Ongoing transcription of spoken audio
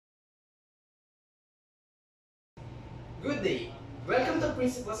Good day! Welcome to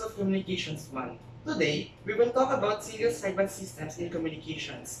Principles of Communications 1. Today, we will talk about single sideband systems in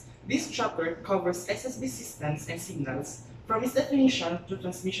communications. This chapter covers SSB systems and signals, from its definition to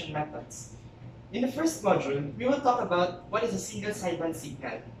transmission methods. In the first module, we will talk about what is a single sideband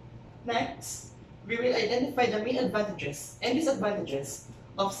signal. Next, we will identify the main advantages and disadvantages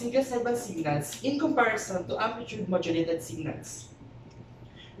of single sideband signals in comparison to amplitude modulated signals.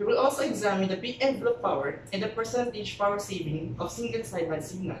 We will also examine the peak envelope power and the percentage power saving of single sideband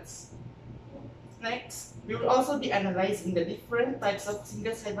signals. Next, we will also be analyzing the different types of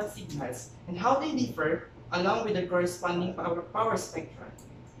single sideband signals and how they differ along with the corresponding power spectra.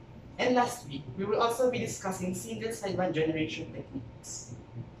 And lastly, we will also be discussing single sideband generation techniques.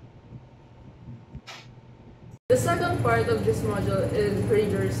 The second part of this module is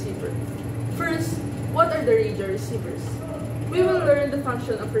radio receiver. First, what are the radio receivers? We will learn the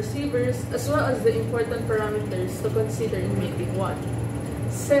function of receivers as well as the important parameters to consider in making one.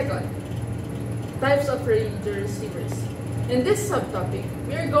 Second, types of radio receivers. In this subtopic,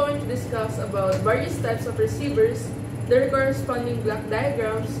 we are going to discuss about various types of receivers, their corresponding block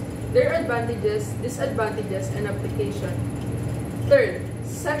diagrams, their advantages, disadvantages, and application. Third,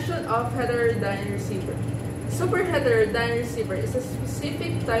 section of heterodyne receiver. Super heterodyne receiver is a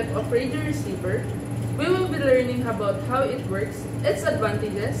specific type of radio receiver. We will be learning about how it works, its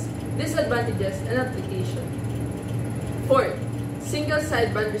advantages, disadvantages, and application. Fourth, single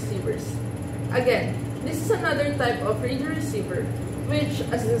sideband receivers. Again, this is another type of radio receiver which,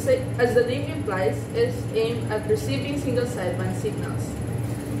 as the name implies, is aimed at receiving single sideband signals.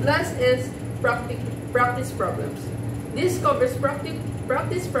 Last is practice problems. This covers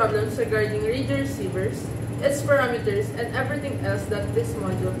practice problems regarding radio receivers, its parameters, and everything else that this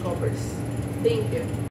module covers. Thank you.